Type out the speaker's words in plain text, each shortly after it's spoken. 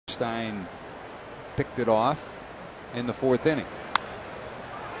Stein picked it off in the 4th inning.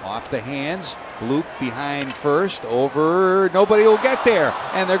 Off the hands, Bluk behind first, over, nobody will get there,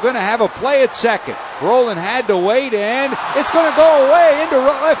 and they're going to have a play at second. Rolen had to wait, and it's going to go away into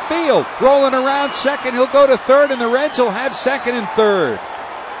left field. Rolling around second, he'll go to third, and the Reds will have second and third.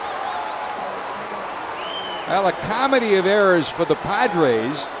 Well, a comedy of errors for the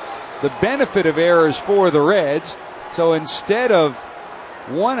Padres, the benefit of errors for the Reds. So instead of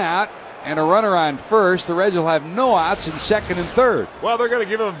 1 out and a runner on first, the Reds will have no outs in second and third. Well, they're going to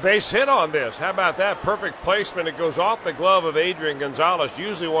give him a base hit on this. How about that? Perfect placement. It goes off the glove of Adrian Gonzalez,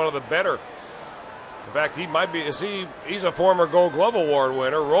 usually one of the better. In fact, he might be, he's a former Gold Glove Award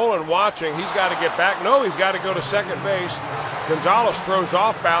winner. Rolen watching, he's got to get back. No, he's got to go to second base. Gonzalez throws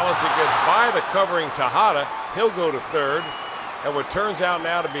off balance. It gets by the covering Tejada. He'll go to third. And what turns out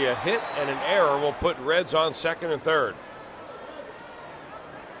now to be a hit and an error will put Reds on second and third.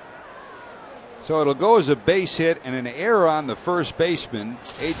 So it'll go as a base hit and an error on the first baseman,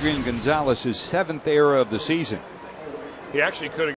 Adrian Gonzalez's 7th error of the season. He actually could have